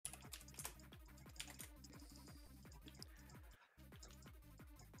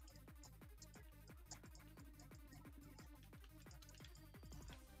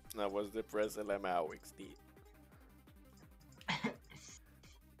That was the President XD.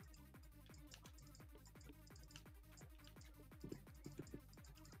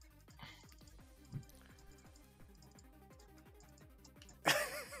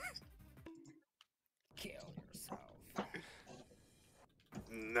 Kill yourself.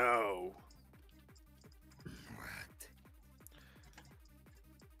 No. What?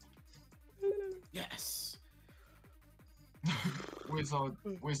 Yes. we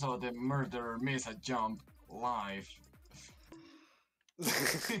saw the murderer miss a jump live.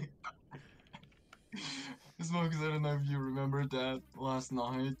 Smokes, I don't know if you remember that last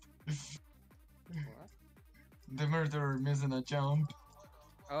night. What? The murderer missing a jump.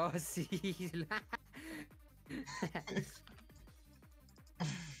 Oh, sí.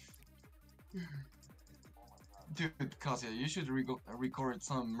 Dude, Kasia, you should record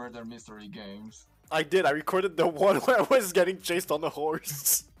some murder mystery games. I did. I recorded the one where I was getting chased on the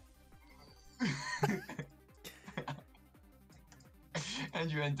horse. And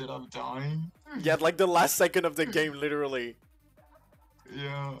you ended up dying. Yeah, like the last second of the game, literally.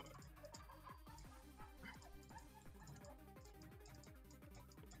 Yeah.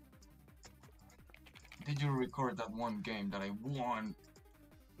 Did you record that one game that I won?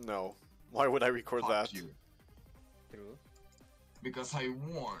 No. Why would I record Fuck that? you. True. Because I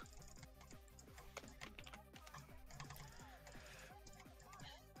won.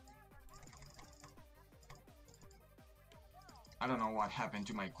 I don't know what happened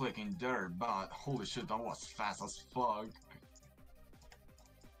to my clicking there, but holy shit, that was fast as fuck.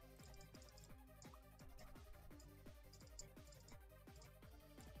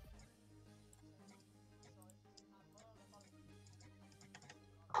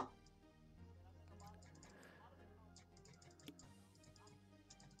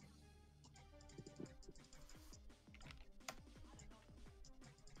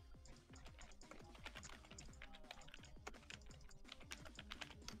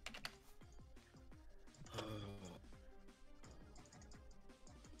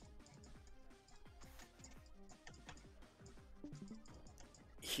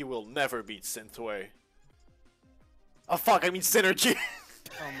 He will never beat Synthway. Oh fuck, I mean Synergy!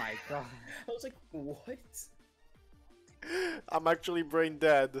 Oh my god. I was like, what? I'm actually brain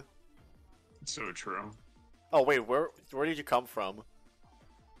dead. So true. Oh wait, where did you come from?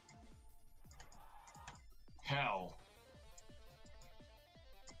 Hell.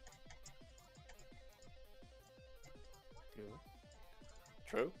 True.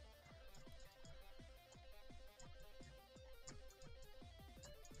 True?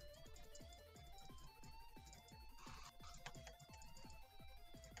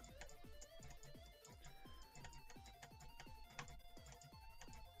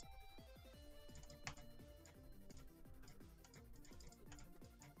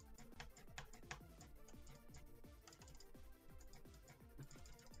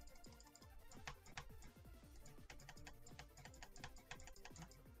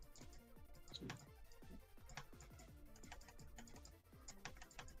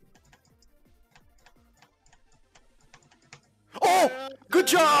 Oh! Good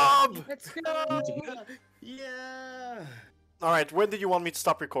job! Let's go! Yeah. Alright, when did you want me to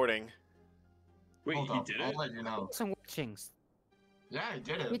stop recording? Wait, Hold he up, did I'll it? let you know. Some watchings. Yeah, I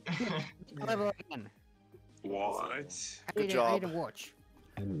did it. Level again. What? I need job. a watch.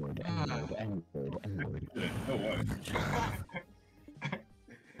 N-word, N-word, N-word, N-word.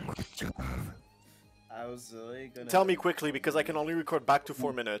 I was really gonna. Tell me quickly, because I can only record back to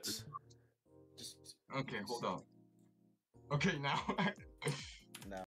 4 minutes. Just. Okay, hold on. Okay, now.